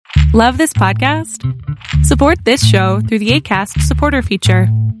Love this podcast? Support this show through the Acast supporter feature.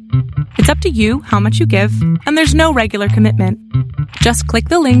 It's up to you how much you give, and there's no regular commitment. Just click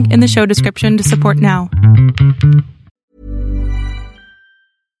the link in the show description to support now.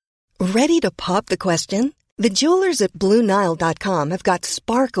 Ready to pop the question? The jewelers at BlueNile.com have got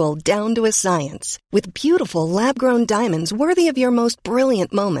sparkle down to a science with beautiful lab-grown diamonds worthy of your most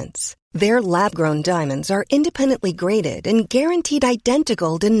brilliant moments. Their lab-grown diamonds are independently graded and guaranteed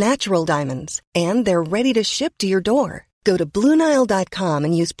identical to natural diamonds, and they're ready to ship to your door. Go to BlueNile.com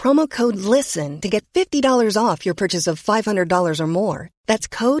and use promo code LISTEN to get $50 off your purchase of $500 or more. That's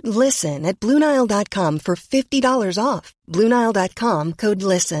code LISTEN at BlueNile.com for $50 off. BlueNile.com, code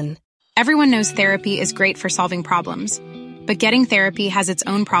LISTEN. Everyone knows therapy is great for solving problems, but getting therapy has its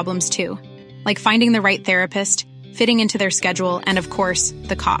own problems too, like finding the right therapist, fitting into their schedule, and of course,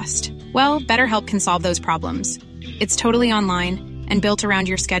 the cost. Well, BetterHelp can solve those problems. It's totally online and built around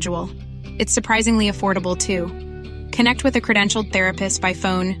your schedule. It's surprisingly affordable too. Connect with a credentialed therapist by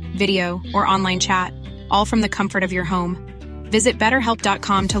phone, video, or online chat, all from the comfort of your home. Visit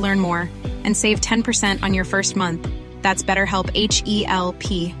BetterHelp.com to learn more and save 10% on your first month. That's BetterHelp,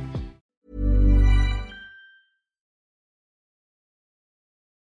 H-E-L-P.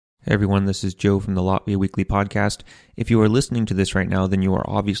 Hey everyone, this is Joe from the Latvia Weekly Podcast. If you are listening to this right now, then you are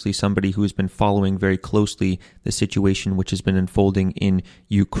obviously somebody who has been following very closely the situation which has been unfolding in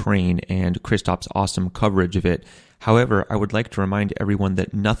Ukraine and Christop's awesome coverage of it. However, I would like to remind everyone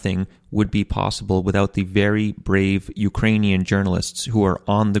that nothing would be possible without the very brave Ukrainian journalists who are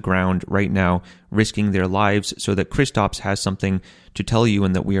on the ground right now, risking their lives so that Christops has something to tell you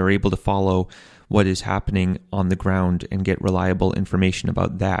and that we are able to follow what is happening on the ground and get reliable information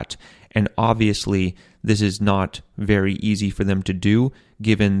about that. And obviously, this is not very easy for them to do,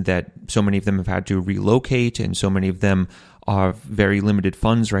 given that so many of them have had to relocate and so many of them are very limited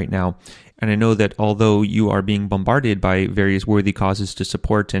funds right now. And I know that although you are being bombarded by various worthy causes to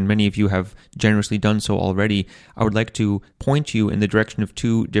support, and many of you have generously done so already, I would like to point you in the direction of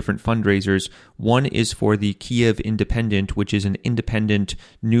two different fundraisers. One is for the Kiev Independent, which is an independent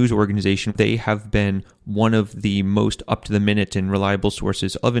news organization. They have been one of the most up-to-the-minute and reliable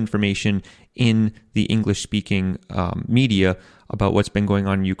sources of information in the English-speaking media about what's been going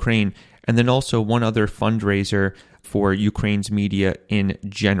on in Ukraine. And then also one other fundraiser for Ukraine's media in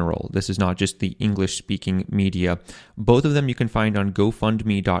general. This is not just the English-speaking media. Both of them you can find on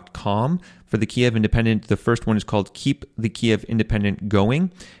GoFundMe.com. For the Kiev Independent, the first one is called Keep the Kiev Independent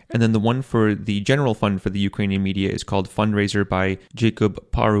Going. And then the one for the general fund for the Ukrainian media is called Fundraiser by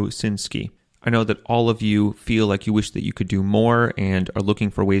Jacob Parusinski. I know that all of you feel like you wish that you could do more and are looking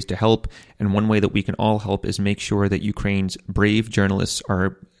for ways to help. And one way that we can all help is make sure that Ukraine's brave journalists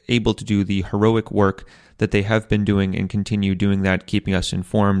are able to do the heroic work that they have been doing and continue doing that, keeping us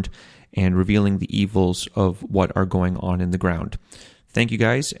informed and revealing the evils of what are going on in the ground. Thank you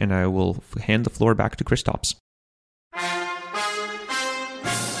guys, and I will hand the floor back to Christops.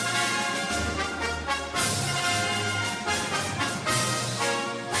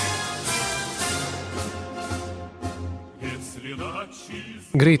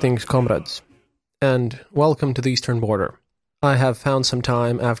 Greetings, comrades, and welcome to the Eastern Border. I have found some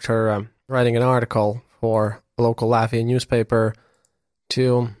time after writing an article for a local Latvian newspaper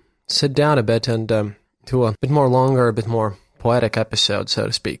to sit down a bit and do a bit more longer, a bit more poetic episode, so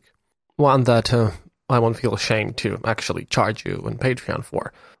to speak. One that I won't feel ashamed to actually charge you on Patreon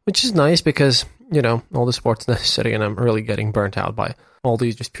for, which is nice because, you know, all the support's necessary and I'm really getting burnt out by all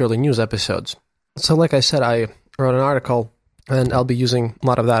these just purely news episodes. So like I said, I wrote an article and I'll be using a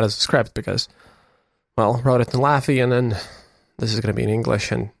lot of that as a script because, well, wrote it in Latvian and then this is going to be in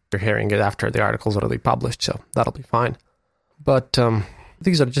English and you're hearing it after the article's already published, so that'll be fine. But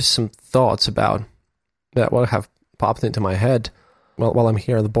these are just some thoughts about that what have popped into my head while I'm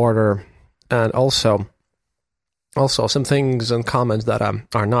here at the border, and also some things and comments that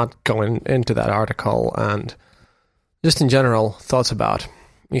are not going into that article, and just in general thoughts about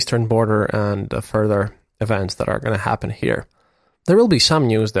Eastern Border and the further events that are going to happen here. There will be some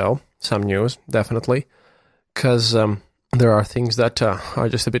news, though, definitely, because there are things that are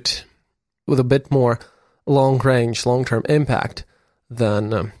just with a bit more long-range, long-term impact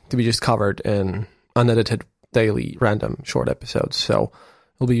than to be just covered in unedited daily random short episodes. So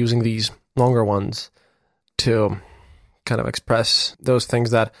we'll be using these longer ones to kind of express those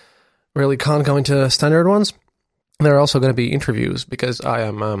things that really can't go into standard ones. There are also going to be interviews because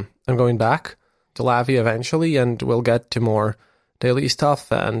I'm going back to Latvia eventually, and we'll get to more daily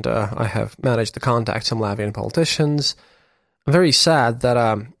stuff. And I have managed to contact some Latvian politicians. very sad that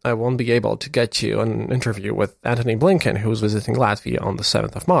I won't be able to get you an interview with Antony Blinken, who's visiting Latvia on the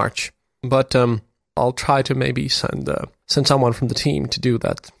 7th of March. But I'll try to maybe send someone from the team to do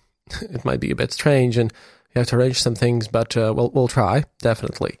that. It might be a bit strange, and you have to arrange some things, but we'll try,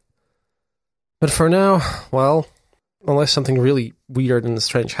 definitely. But for now, well, unless something really weird and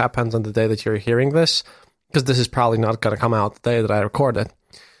strange happens on the day that you're hearing this, because this is probably not going to come out the day that I record it,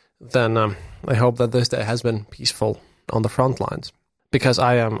 then I hope that this day has been peaceful on the front lines. Because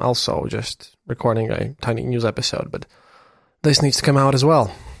I am also just recording a tiny news episode, but this needs to come out as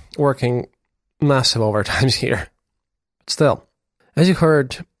well. Working massive overtimes here. But still, as you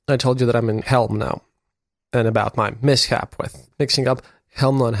heard, I told you that I'm in Helm now, and about my mishap with mixing up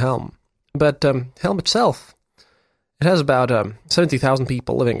Helm and Helm. But Helm itself, it has about 70,000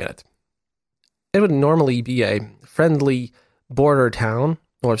 people living in it. It would normally be a friendly border town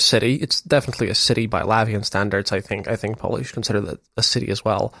or city. It's definitely a city by Latvian standards, I think. I think Polish consider that a city as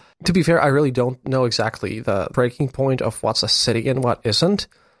well. To be fair, I really don't know exactly the breaking point of what's a city and what isn't,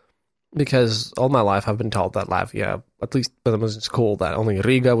 because all my life I've been told that Latvia, at least when I was in school, that only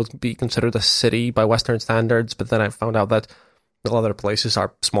Riga would be considered a city by Western standards, but then I found out that a lot of other places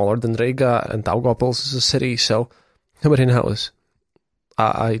are smaller than Riga, and Daugavpils is a city, so nobody knows.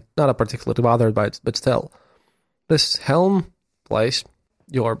 I'm not particularly bothered by it, but still. This Helm place,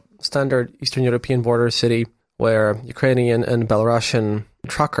 your standard Eastern European border city, where Ukrainian and Belarusian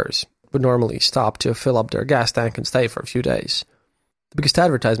truckers would normally stop to fill up their gas tank and stay for a few days. The biggest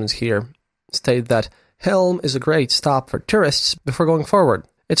advertisements here state that Helm is a great stop for tourists before going forward.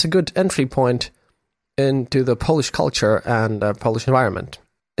 It's a good entry point into the Polish culture and Polish environment.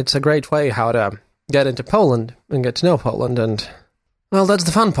 It's a great way how to get into Poland and get to know Poland, and well, that's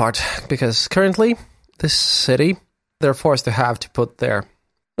the fun part, because currently, this city, they're forced to have to put their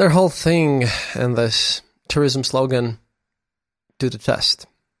whole thing and this tourism slogan to the test.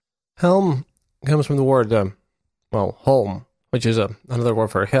 Helm comes from the word, Holm, which is another word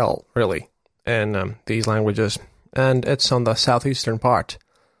for hill, really, in these languages, and it's on the southeastern part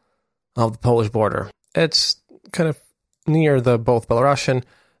of the Polish border. It's kind of near the both Belarusian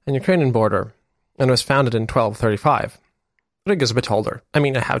and Ukrainian border, and was founded in 1235. Riga's a bit older. I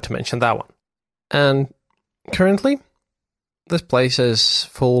mean, I have to mention that one. And currently, this place is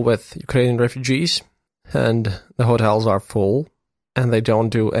full with Ukrainian refugees, and the hotels are full, and they don't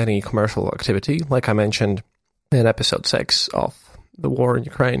do any commercial activity, like I mentioned in episode 6 of the war in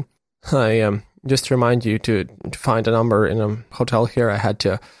Ukraine. Just to remind you to find a number in a hotel here, I had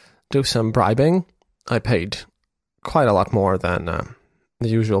to do some bribing. I paid quite a lot more than the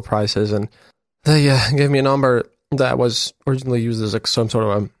usual prices, and they gave me a number that was originally used as some sort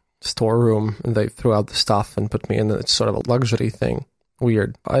of a storeroom, and they threw out the stuff and put me in. It's sort of a luxury thing.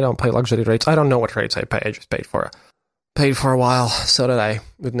 Weird. I don't pay luxury rates. I don't know what rates I pay. I just paid for a while so that I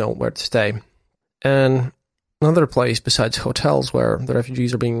would know where to stay. And another place besides hotels where the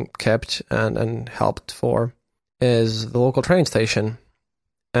refugees are being kept and helped for is the local train station,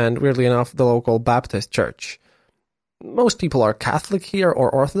 and weirdly enough, the local Baptist church. Most people are Catholic here or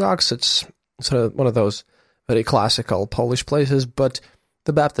Orthodox. It's sort of one of those very classical Polish places, but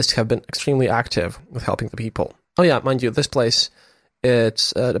the Baptists have been extremely active with helping the people. Oh yeah, mind you, this place,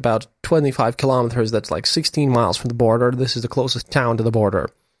 it's at about 25 kilometers. That's like 16 miles from the border. This is the closest town to the border,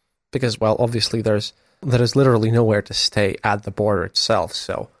 because, well, obviously there is literally nowhere to stay at the border itself.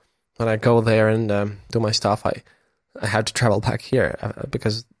 So when I go there and do my stuff, I had to travel back here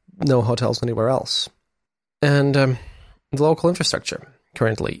because no hotels anywhere else. And the local infrastructure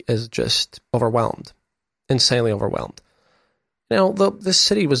currently is just overwhelmed. Insanely overwhelmed. Now, this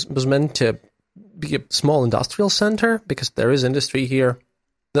city was meant to be a small industrial center, because there is industry here.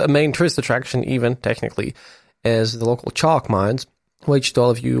 The main tourist attraction, even, technically, is the local chalk mines, which, to all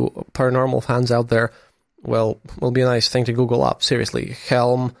of you paranormal fans out there, will be a nice thing to Google up. Seriously,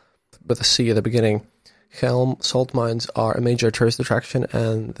 Helm, with a C at the beginning. Helm salt mines are a major tourist attraction,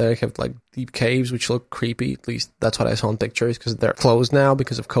 and they have like deep caves, which look creepy. At least that's what I saw in pictures, because they're closed now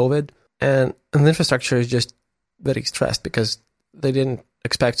because of COVID. And the infrastructure is just very stressed because they didn't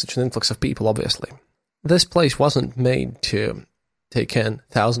expect such an influx of people, obviously. This place wasn't made to take in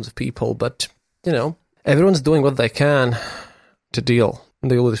thousands of people, but, everyone's doing what they can to deal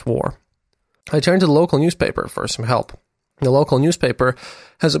with this war. I turned to the local newspaper for some help. The local newspaper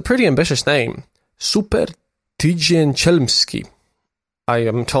has a pretty ambitious name, Super Tydzień Chelmski. I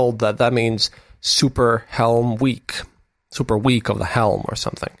am told that means Super Helm Week, Super Week of the Helm or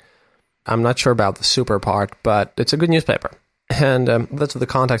something. I'm not sure about the super part, but it's a good newspaper. And that's what the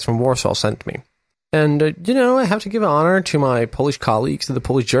contacts from Warsaw sent me. And, I have to give honor to my Polish colleagues, to the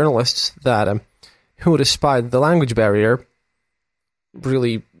Polish journalists that, who, despite the language barrier,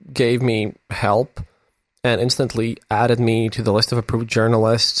 really gave me help and instantly added me to the list of approved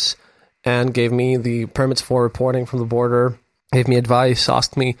journalists and gave me the permits for reporting from the border, gave me advice,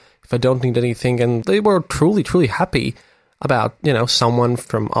 asked me if I don't need anything, and they were truly, truly happy about, someone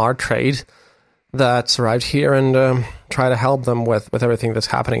from our trade that's arrived here and try to help them with everything that's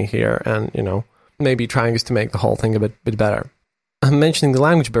happening here and, maybe trying to make the whole thing a bit better. I'm mentioning the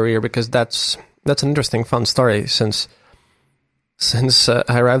language barrier because that's an interesting, fun story since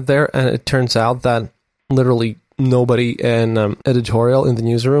I arrived there, and it turns out that literally nobody in editorial in the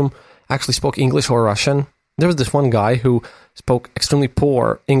newsroom actually spoke English or Russian. There was this one guy who spoke extremely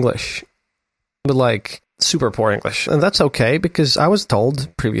poor English, but super poor English. And that's okay, because I was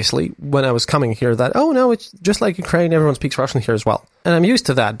told previously when I was coming here that, oh no, it's just like Ukraine, everyone speaks Russian here as well. And I'm used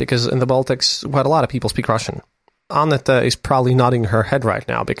to that because in the Baltics, quite a lot of people speak Russian. Annette is probably nodding her head right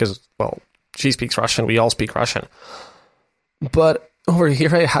now because, well, she speaks Russian, we all speak Russian. But over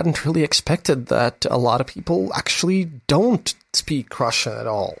here, I hadn't really expected that a lot of people actually don't speak Russian at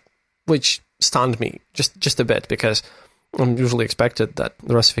all, which stunned me just a bit, because I'm usually expected that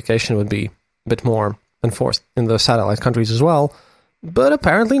the Russification would be a bit more enforced in the satellite countries as well, but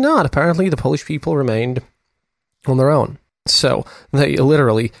apparently not. Apparently the Polish people remained on their own. So they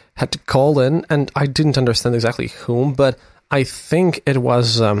literally had to call in, and I didn't understand exactly whom, but I think it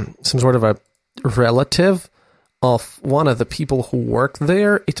was some sort of a relative of one of the people who worked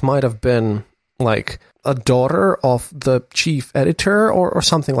there. It might have been like a daughter of the chief editor or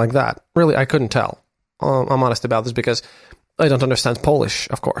something like that. Really, I couldn't tell. I'm honest about this because I don't understand Polish,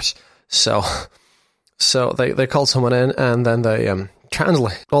 of course. So they called someone in, and then they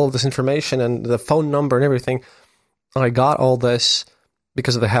translate all of this information and the phone number and everything. I got all this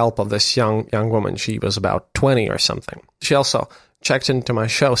because of the help of this young woman. She was about 20 or something. She also checked into my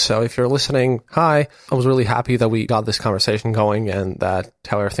show, so if you're listening, hi. I was really happy that we got this conversation going and that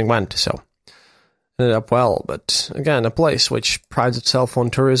how everything went, so it ended up well. But again, a place which prides itself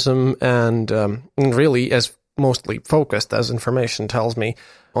on tourism and really is mostly focused, as information tells me,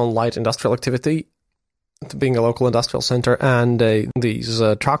 on light industrial activity, being a local industrial center, and these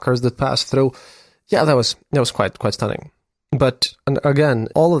truckers that pass through. Yeah, that was quite stunning. But again,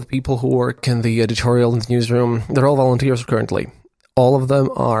 all of the people who work in the editorial and the newsroom, they're all volunteers currently. All of them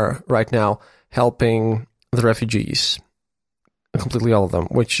are right now helping the refugees. Completely all of them,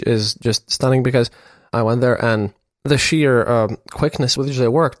 which is just stunning because I went there and the sheer quickness with which they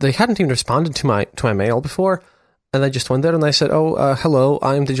worked, they hadn't even responded to my mail before. And I just went there and I said, hello,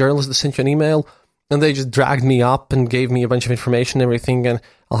 I'm the journalist that sent you an email. And they just dragged me up and gave me a bunch of information and everything. And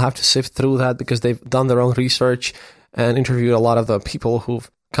I'll have to sift through that because they've done their own research and interviewed a lot of the people who've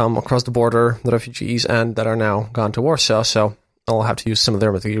come across the border, the refugees, and that are now gone to Warsaw. So I'll have to use some of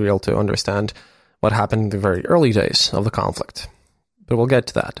their material to understand what happened in the very early days of the conflict. But we'll get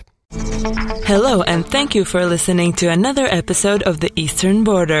to that. Hello, and thank you for listening to another episode of The Eastern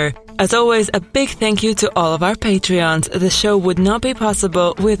Border. As always, a big thank you to all of our Patreons. The show would not be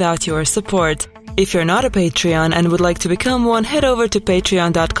possible without your support. If you're not a Patreon and would like to become one, head over to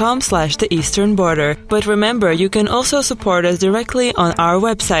patreon.com/The Eastern Border. But remember, you can also support us directly on our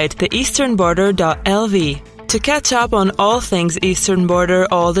website, theeasternborder.lv. To catch up on all things Eastern Border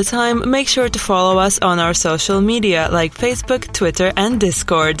all the time, make sure to follow us on our social media like Facebook, Twitter, and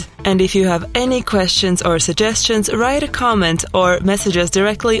Discord. And if you have any questions or suggestions, write a comment or message us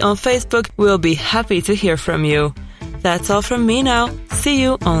directly on Facebook. We'll be happy to hear from you. That's all from me now. See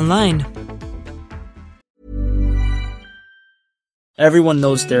you online. Everyone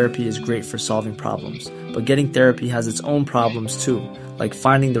knows therapy is great for solving problems, but getting therapy has its own problems too, like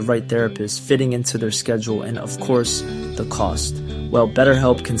finding the right therapist, fitting into their schedule, and of course, the cost. Well,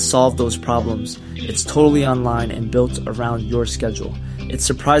 BetterHelp can solve those problems. It's totally online and built around your schedule. It's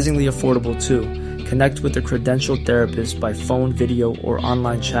surprisingly affordable too. Connect with a credentialed therapist by phone, video, or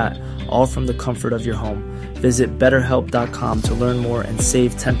online chat, all from the comfort of your home. Visit BetterHelp.com to learn more and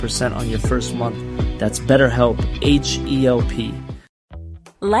save 10% on your first month. That's BetterHelp, H-E-L-P.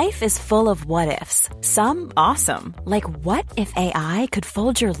 Life is full of what-ifs. Some awesome, like what if AI could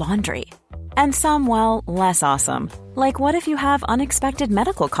fold your laundry? And some, well, less awesome, like what if you have unexpected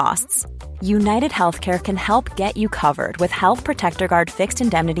medical costs? United Healthcare can help get you covered with Health Protector Guard fixed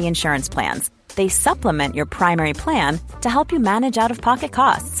indemnity insurance plans. They supplement your primary plan to help you manage out-of-pocket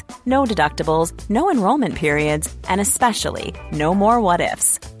costs. No deductibles, no enrollment periods, and especially no more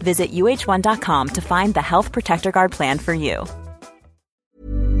what-ifs. Visit uh1.com to find the Health Protector Guard plan for you.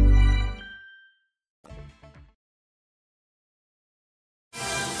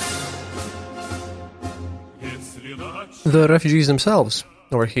 The refugees themselves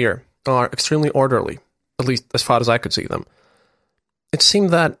over here are extremely orderly, at least as far as I could see them. it seemed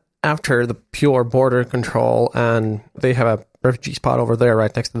that after the pure border control, and they have a refugee spot over there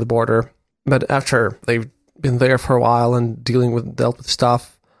right next to the border, but after they've been there for a while and dealt with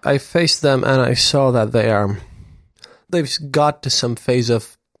stuff, I faced them and I saw that they've got to some phase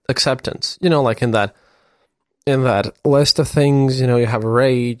of acceptance. Like in that list of things, you have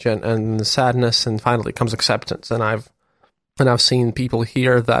rage and sadness, and finally comes acceptance. And I've seen people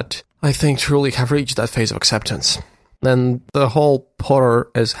here that I think truly have reached that phase of acceptance. And the whole horror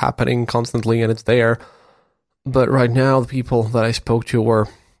is happening constantly, and it's there. But right now, the people that I spoke to were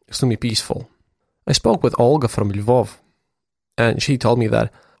extremely peaceful. I spoke with Olga from Lvov, and she told me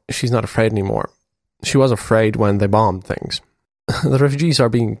that she's not afraid anymore. She was afraid when they bombed things. The refugees are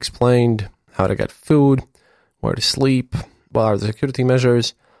being explained how to get food, where to sleep, what are the security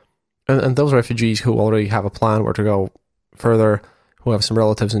measures, and those refugees who already have a plan where to go further, who have some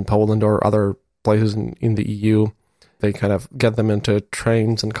relatives in Poland or other places in the EU, they kind of get them into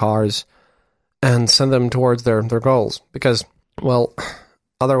trains and cars and send them towards their goals. Because, well,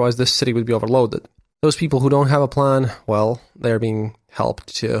 otherwise this city would be overloaded. Those people who don't have a plan, well, they're being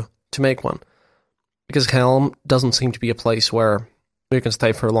helped to make one. Because Helm doesn't seem to be a place where you can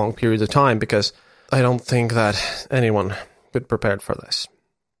stay for long periods of time, because I don't think that anyone could prepare for this.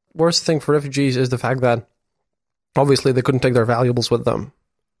 Worst thing for refugees is the fact that obviously they couldn't take their valuables with them.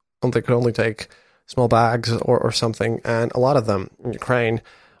 They could only take small bags or something, and a lot of them in Ukraine,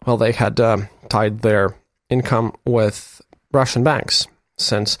 well, they had tied their income with Russian banks,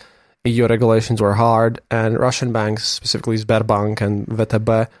 since EU regulations were hard, and Russian banks, specifically Sberbank and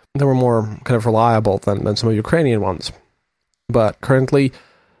VTB, they were more kind of reliable than some of Ukrainian ones. But currently,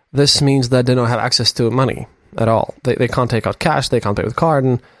 this means that they don't have access to money at all. They can't take out cash, they can't pay with card,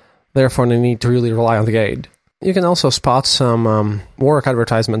 and therefore they need to really rely on the aid. You can also spot some work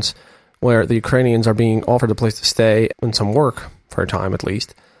advertisements where the Ukrainians are being offered a place to stay and some work, for a time at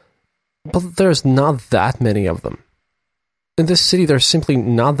least. But there's not that many of them. In this city, there's simply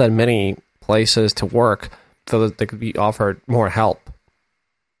not that many places to work so that they could be offered more help.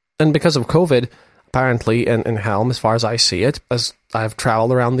 And because of COVID, apparently, in Helm, as far as I see it, as I've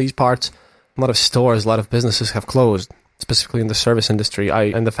traveled around these parts, a lot of stores, a lot of businesses have closed, specifically in the service industry,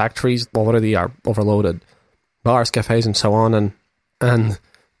 and the factories already are overloaded. Bars, cafes, and so on, and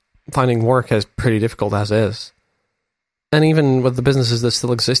finding work is pretty difficult as is. And even with the businesses that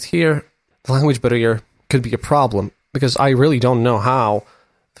still exist here, the language barrier could be a problem, because I really don't know how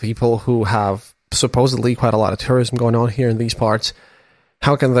the people who have supposedly quite a lot of tourism going on here in these parts,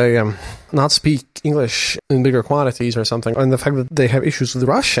 how can they not speak English in bigger quantities or something? And the fact that they have issues with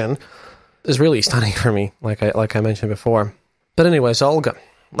Russian is really stunning for me, like I mentioned before. But anyways, Olga,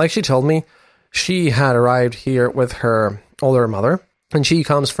 like she told me, she had arrived here with her older mother, and she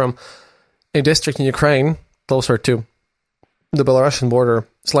comes from a district in Ukraine, closer to the Belarusian border,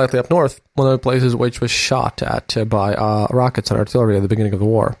 slightly up north, one of the places which was shot at by rockets and artillery at the beginning of the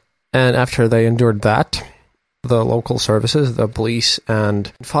war. And after they endured that, the local services, the police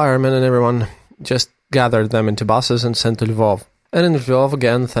and firemen and everyone, just gathered them into buses and sent to Lvov. And in Lvov,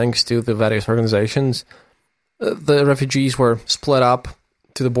 again, thanks to the various organizations, the refugees were split up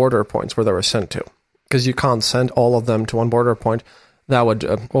to the border points where they were sent to. Because you can't send all of them to one border point. That would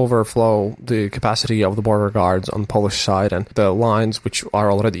overflow the capacity of the border guards on the Polish side, and the lines, which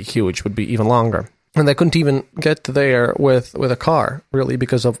are already huge, would be even longer. And they couldn't even get there with a car, really,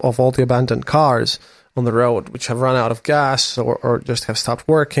 because of all the abandoned cars on the road, which have run out of gas or just have stopped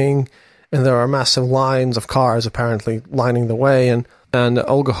working. And there are massive lines of cars, apparently, lining the way. And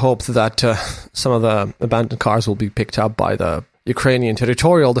Olga hoped that some of the abandoned cars will be picked up by the Ukrainian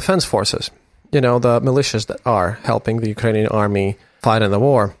Territorial Defense Forces. The militias that are helping the Ukrainian army fight in the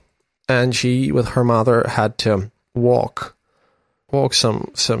war. And she, with her mother, had to walk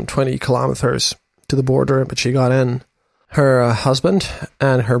some 20 kilometers to the border, but she got in. Her husband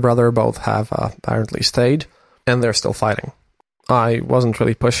and her brother both have apparently stayed, and they're still fighting. I wasn't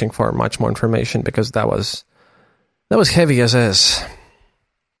really pushing for much more information because that was heavy as is.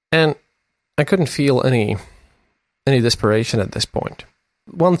 And I couldn't feel any desperation at this point.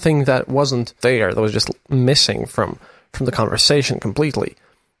 One thing that wasn't there, that was just missing from the conversation completely,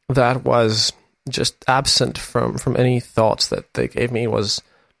 that was just absent from any thoughts that they gave me was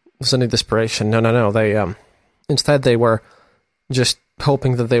any desperation. No. Instead, they were just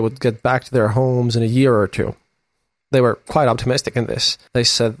hoping that they would get back to their homes in a year or two. They were quite optimistic in this. They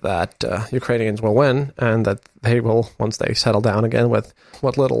said that Ukrainians will win, and that they will, once they settle down again with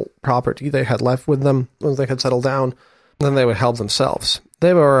what little property they had left with them, once they had settled down, then they would help themselves.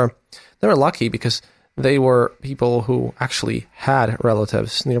 They were lucky because they were people who actually had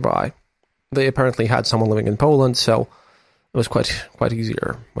relatives nearby. They apparently had someone living in Poland, so it was quite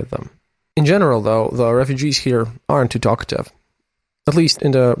easier with them. In general, though, the refugees here aren't too talkative. At least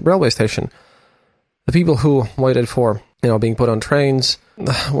in the railway station. The people who waited for, being put on trains,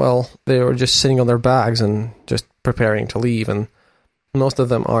 well, they were just sitting on their bags and just preparing to leave, and most of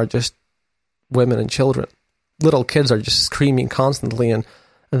them are just women and children. Little kids are just screaming constantly, and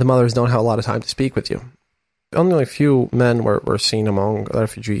the mothers don't have a lot of time to speak with you. Only a few men were seen among the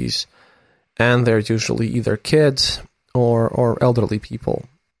refugees, and they're usually either kids or elderly people.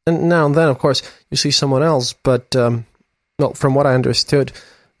 And now and then, of course, you see someone else, but, from what I understood,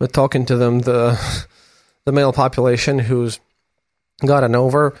 with talking to them, the male population who's gotten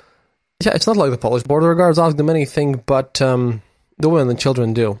over, it's not like the Polish border guards ask them anything, but the women and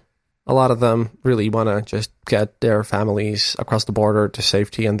children do. A lot of them really want to just get their families across the border to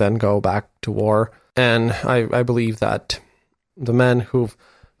safety and then go back to war. And I believe that the men who've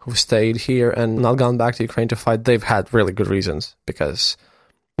stayed here and not gone back to Ukraine to fight, they've had really good reasons, because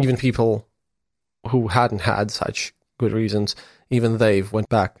even people who hadn't had such good reasons, even they've went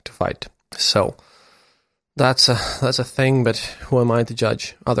back to fight. So that's a thing, but who am I to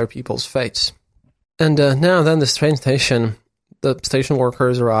judge other people's fates? And now and then this train station, the station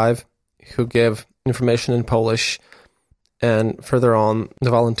workers arrive who give information in Polish, and further on the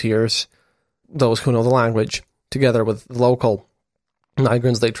volunteers, those who know the language, together with the local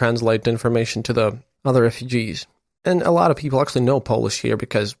migrants, they translate the information to the other refugees. And a lot of people actually know Polish here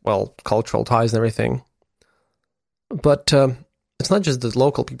because, well, cultural ties and everything. But it's not just the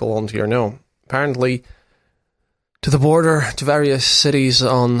local people volunteer, no. Apparently, to the border, to various cities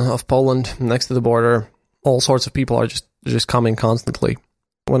of Poland, next to the border, all sorts of people are just coming constantly.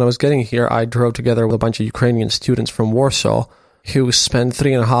 When I was getting here, I drove together with a bunch of Ukrainian students from Warsaw who spent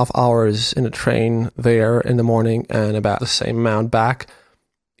 3.5 hours in a train there in the morning and about the same amount back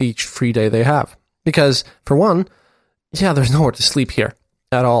each free day they have. Because, for one, there's nowhere to sleep here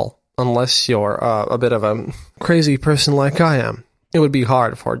at all, unless you're a bit of a crazy person like I am. It would be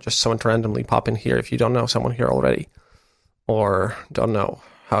hard for just someone to randomly pop in here if you don't know someone here already, or don't know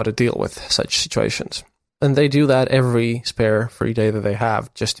how to deal with such situations. And they do that every spare free day that they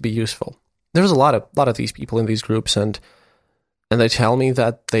have just to be useful. There's a lot of these people in these groups, and they tell me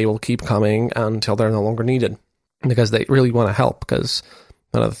that they will keep coming until they're no longer needed, because they really want to help. Because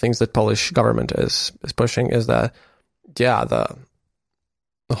one of the things that Polish government is pushing is that, the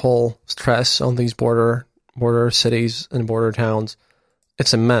whole stress on these border cities and border towns,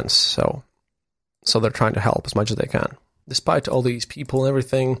 it's immense. So they're trying to help as much as they can. Despite all these people and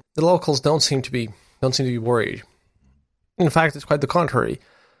everything, the locals don't seem to be worried. In fact, it's quite the contrary.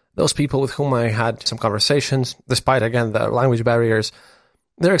 Those people with whom I had some conversations, despite, again, the language barriers,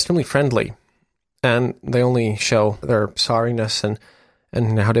 they're extremely friendly. And they only show their sorriness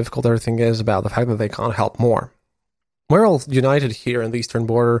and how difficult everything is about the fact that they can't help more. We're all united here in the Eastern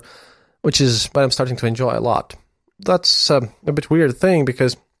border, which is what I'm starting to enjoy a lot. That's a bit weird thing,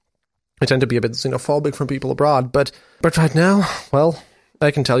 because I tend to be a bit xenophobic from people abroad, but right now, well,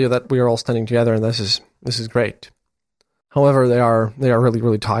 I can tell you that we are all standing together, and this is great. However, they are really,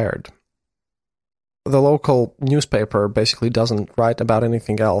 really tired. The local newspaper basically doesn't write about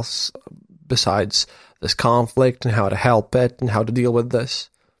anything else besides this conflict and how to help it and how to deal with this.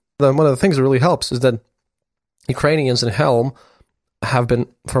 One of the things that really helps is that Ukrainians in Helm have been,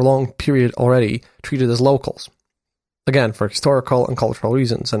 for a long period already, treated as locals. Again, for historical and cultural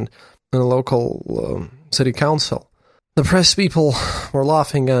reasons, and in the local city council. The press people were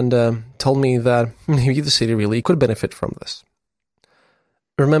laughing and told me that maybe the city really could benefit from this.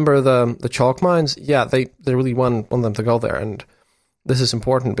 Remember the chalk mines? Yeah, they really want them to go there, and this is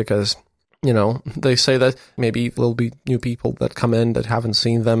important because, they say that maybe there'll be new people that come in that haven't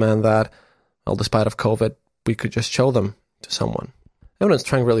seen them, and that, well, despite of COVID, we could just show them to someone. Everyone's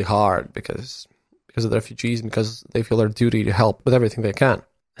trying really hard because of the refugees, and because they feel their duty to help with everything they can.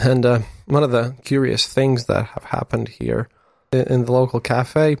 And one of the curious things that have happened here in the local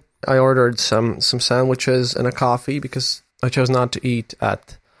cafe, I ordered some sandwiches and a coffee because I chose not to eat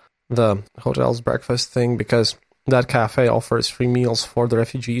at the hotel's breakfast thing, because that cafe offers free meals for the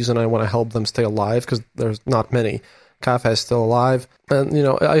refugees, and I want to help them stay alive because there's not many cafes still alive. And,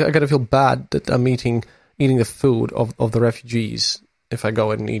 I gotta feel bad that I'm eating the food of the refugees if I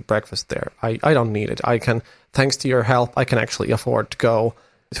go and eat breakfast there. I don't need it. I can, thanks to your help, I can actually afford to go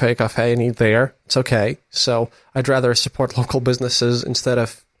to a cafe and eat there. It's okay. So I'd rather support local businesses instead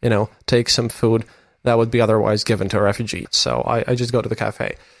of, take some food that would be otherwise given to a refugee. So I just go to the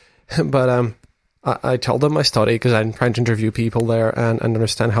cafe. But I told them my study because I'm trying to interview people there and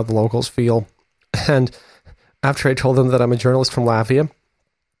understand how the locals feel. And after I told them that I'm a journalist from Latvia,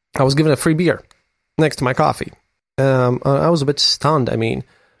 I was given a free beer next to my coffee. I was a bit stunned. I mean,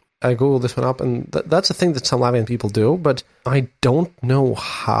 I googled this one up, and that's a thing that some Latvian people do, but I don't know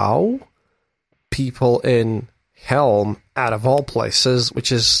how people in Helm, out of all places,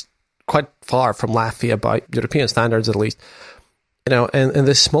 which is quite far from Latvia by European standards at least, in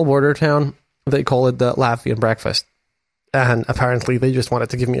this small border town, they call it the Latvian breakfast. And apparently they just wanted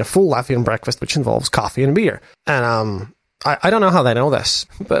to give me a full Latvian breakfast, which involves coffee and beer. And I don't know how they know this,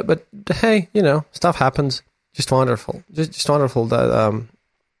 but hey, stuff happens. Just wonderful. Just wonderful that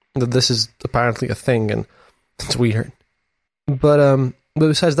this is apparently a thing, and it's weird. But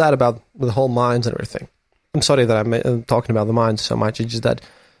besides that, about the whole mines and everything, I'm sorry that I'm talking about the mines so much. It's just that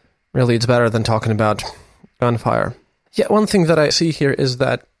really it's better than talking about gunfire. Yeah, one thing that I see here is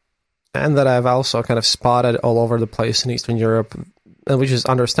that, and that I've also kind of spotted all over the place in Eastern Europe, and which is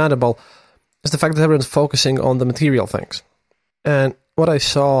understandable, is the fact that everyone's focusing on the material things. And what I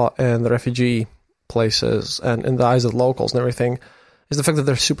saw in the refugee places and in the eyes of the locals and everything is the fact that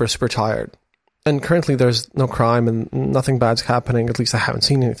they're super, super tired. And currently there's no crime and nothing bad's happening. At least I haven't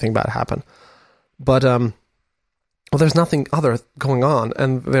seen anything bad happen. But there's nothing other going on,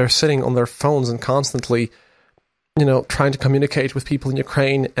 and they're sitting on their phones and constantly, trying to communicate with people in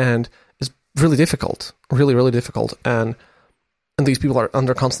Ukraine, and it's really difficult, really, really difficult. And these people are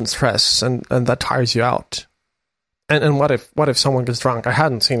under constant stress, and that tires you out. And what if someone gets drunk? I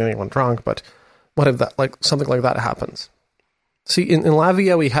hadn't seen anyone drunk, but what if something like that happens? See, in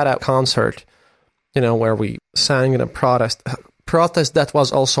Latvia, we had a concert, where we sang in a protest that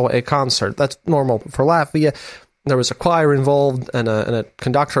was also a concert. That's normal for Latvia. There was a choir involved and a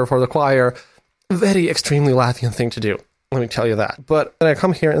conductor for the choir. Very extremely Latvian thing to do, let me tell you that. But then I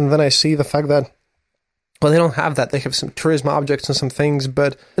come here and then I see the fact that, well, they don't have that. They have some tourism objects and some things,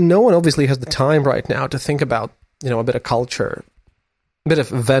 but no one obviously has the time right now to think about, a bit of culture, a bit of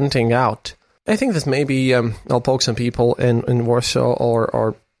venting out. I think that maybe I'll poke some people in Warsaw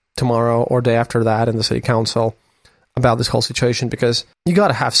or tomorrow or day after that in the city council about this whole situation, because you got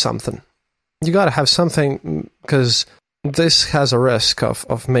to have something. You got to have something, because this has a risk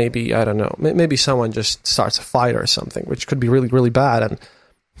of maybe, I don't know, maybe someone just starts a fight or something, which could be really, really bad, and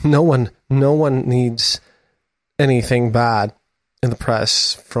no one needs anything bad in the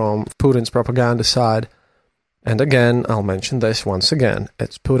press from Putin's propaganda side. And again, I'll mention this once again.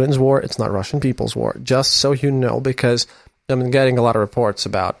 It's Putin's war, it's not Russian people's war. Just so you know, because I'm getting a lot of reports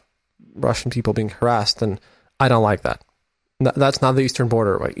about Russian people being harassed, and I don't like that. That's not the Eastern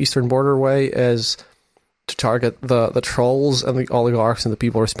Border way. Eastern Border way is to target the trolls and the oligarchs and the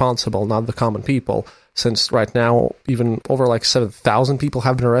people responsible, not the common people, since right now, even over 7,000 people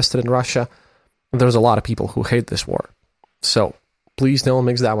have been arrested in Russia. There's a lot of people who hate this war. So please don't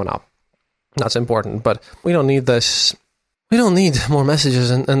mix that one up. That's important, but we don't need this. We don't need more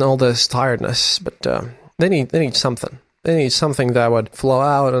messages and all this tiredness, but they need something. They need something that would flow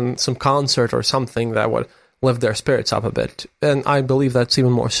out, and some concert or something that would lift their spirits up a bit. And I believe that's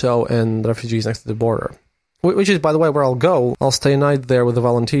even more so in the refugees next to the border, which is, by the way, where I'll go. I'll stay a night there with the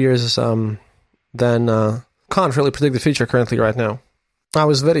volunteers. Then can't really predict the future currently right now. I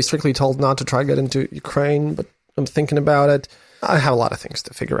was very strictly told not to try to get into Ukraine, but I'm thinking about it. I have a lot of things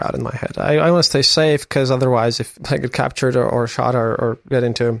to figure out in my head. I want to stay safe, because otherwise, if I get captured or shot or get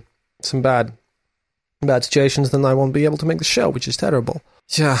into some bad situations, then I won't be able to make the show, which is terrible.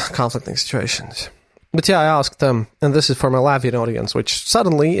 Yeah, conflicting situations. But yeah, I asked them, and this is for my Latvian audience, which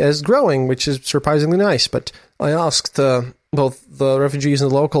suddenly is growing, which is surprisingly nice. But I asked both the refugees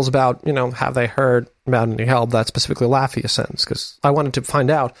and the locals about, have they heard about any help that specifically Latvia sends? Because I wanted to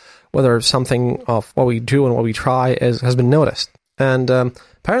find out whether something of what we do and what we try has been noticed. And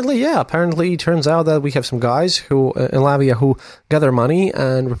apparently it turns out that we have some guys who in Latvia who gather money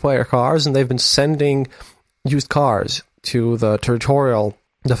and repair cars, and they've been sending used cars to the territorial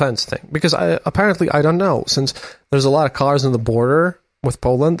defense thing. Because apparently, I don't know, since there's a lot of cars on the border with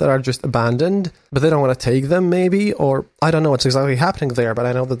Poland that are just abandoned, but they don't want to take them maybe, or I don't know what's exactly happening there, but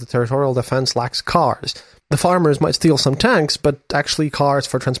I know that the territorial defense lacks cars. The farmers might steal some tanks, but actually cars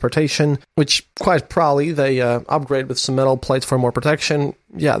for transportation, which quite probably they upgrade with some metal plates for more protection.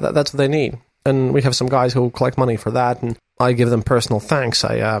 Yeah, that's what they need. And we have some guys who collect money for that, and I give them personal thanks.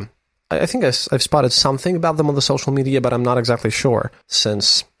 I think I've spotted something about them on the social media, but I'm not exactly sure,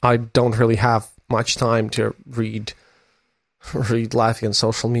 since I don't really have much time to read Latvian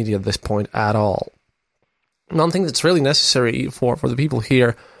social media at this point at all. One thing that's really necessary for the people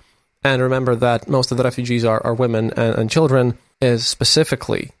here, and remember that most of the refugees are women and children, is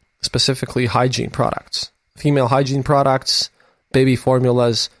specifically hygiene products. Female hygiene products, baby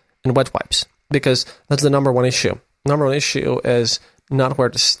formulas, and wet wipes. Because that's the number one issue. Number one issue is not where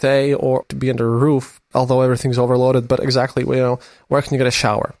to stay or to be under a roof, although everything's overloaded, but exactly, where can you get a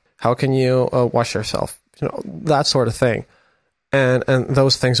shower? How can you wash yourself? That sort of thing. And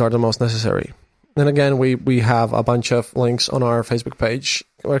those things are the most necessary. And again, we have a bunch of links on our Facebook page.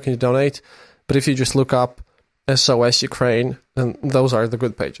 Where can you donate? But if you just look up SOS Ukraine, then those are the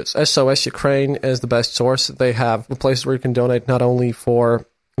good pages. SOS Ukraine is the best source. They have a place where you can donate not only for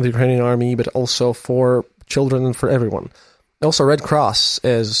the Ukrainian army, but also for children and for everyone. Also, Red Cross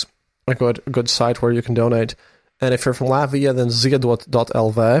is a good site where you can donate. And if you're from Latvia, then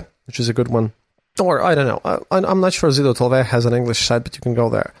Ziedot.lv, which is a good one. Or, I don't know, I'm not sure Ziedot.lv has an English site, but you can go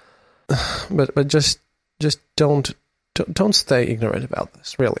there. But just don't stay ignorant about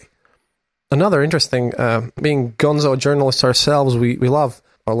this, really. Another interesting, being gonzo journalists ourselves, we love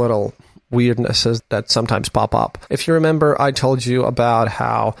our little weirdnesses that sometimes pop up. If you remember, I told you about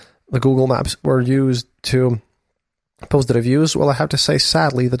how the Google Maps were used to post the reviews. Well, I have to say,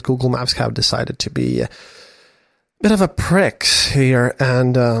 sadly, that Google Maps have decided to be a bit of a pricks here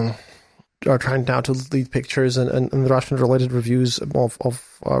and are trying now to delete pictures and the Russian-related reviews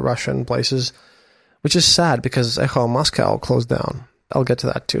of Russian places, which is sad because Echo Moscow closed down. I'll get to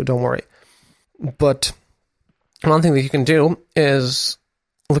that too, don't worry. But one thing that you can do is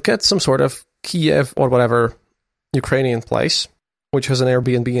look at some sort of Kiev or whatever Ukrainian place, which has an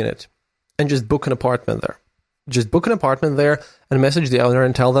Airbnb in it, and just book an apartment there. Just book an apartment there and message the owner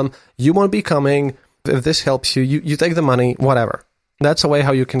and tell them, you won't be coming. If this helps you, you take the money, whatever. That's a way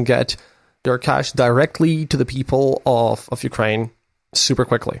how you can get your cash directly to the people of Ukraine super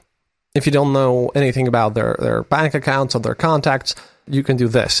quickly. If you don't know anything about their bank accounts or their contacts, you can do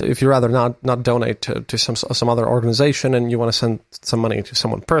this. If you rather not donate to some other organization and you want to send some money to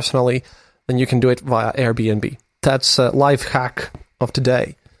someone personally, then you can do it via Airbnb. That's a life hack of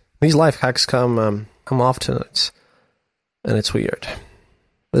today. These life hacks come often, and it's weird.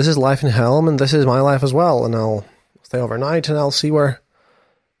 This is life in Helm, and this is my life as well, and I'll stay overnight, and I'll see where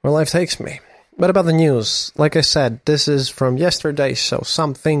life takes me. But about the news, like I said, this is from yesterday, so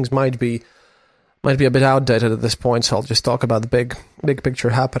some things might be a bit outdated at this point, so I'll just talk about the big picture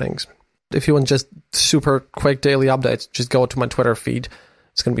happenings. If you want just super quick daily updates, just go to my Twitter feed.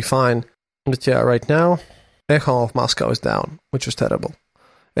 It's going to be fine. But yeah, right now, Echo of Moscow is down, which is terrible.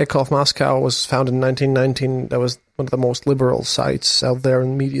 Echo of Moscow was founded in 1919. That was one of the most liberal sites out there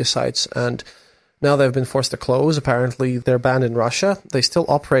and media sites, and now they've been forced to close. Apparently, they're banned in Russia. They still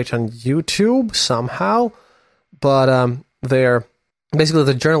operate on YouTube somehow, but they're basically,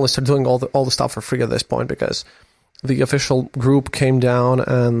 the journalists are doing all the stuff for free at this point because the official group came down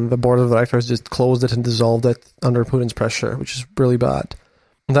and the board of directors just closed it and dissolved it under Putin's pressure, which is really bad.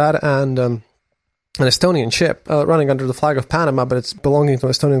 That and an Estonian ship running under the flag of Panama, but it's belonging to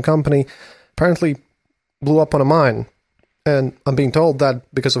an Estonian company, apparently blew up on a mine. And I'm being told that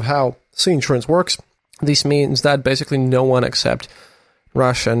because of how sea insurance works, this means that basically no one except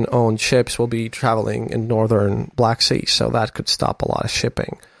Russian-owned ships will be traveling in northern Black Sea, so that could stop a lot of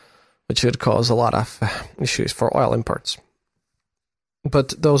shipping, which would cause a lot of issues for oil imports. But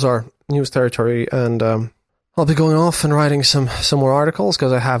those are news territory, and I'll be going off and writing some more articles,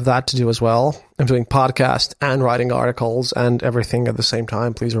 because I have that to do as well. I'm doing podcast and writing articles and everything at the same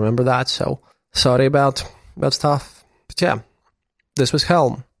time. Please remember that. So sorry about stuff. But yeah, this was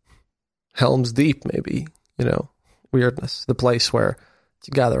Helm. Helm's Deep, maybe, weirdness. The place where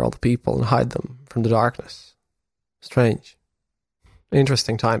you gather all the people and hide them from the darkness. Strange.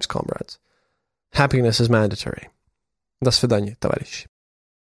 Interesting times, comrades. Happiness is mandatory. До свидания, товарищи.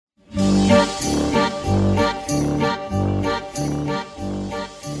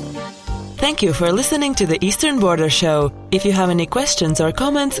 Thank you for listening to the Eastern Border Show. If you have any questions or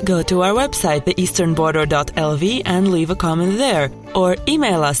comments, go to our website, theeasternborder.lv, and leave a comment there. Or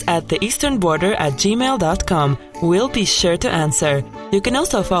email us at theeasternborder@gmail.com. We'll be sure to answer. You can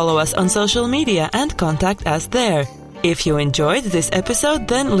also follow us on social media and contact us there. If you enjoyed this episode,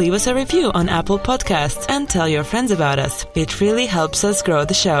 then leave us a review on Apple Podcasts and tell your friends about us. It really helps us grow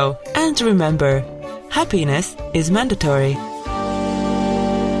the show. And remember, happiness is mandatory.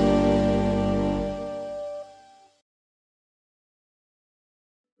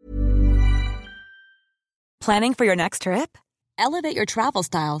 Planning for your next trip? Elevate your travel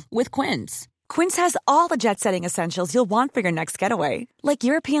style with Quince. Quince has all the jet-setting essentials you'll want for your next getaway, like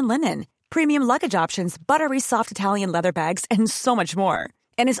European linen, premium luggage options, buttery soft Italian leather bags, and so much more.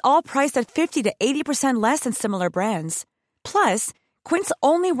 And is all priced at 50 to 80% less than similar brands. Plus, Quince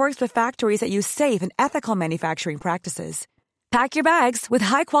only works with factories that use safe and ethical manufacturing practices. Pack your bags with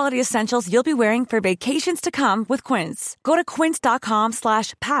high-quality essentials you'll be wearing for vacations to come with Quince. Go to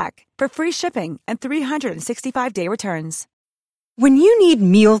quince.com/pack for free shipping and 365-day returns. When you need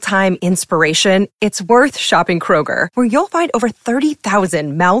mealtime inspiration, it's worth shopping Kroger, where you'll find over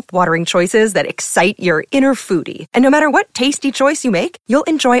 30,000 mouth-watering choices that excite your inner foodie. And no matter what tasty choice you make, you'll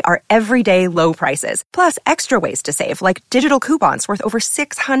enjoy our everyday low prices, plus extra ways to save, like digital coupons worth over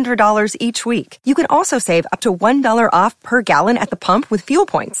 $600 each week. You can also save up to $1 off per gallon at the pump with fuel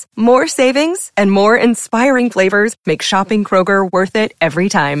points. More savings and more inspiring flavors make shopping Kroger worth it every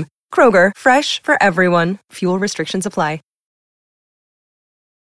time. Kroger, fresh for everyone. Fuel restrictions apply.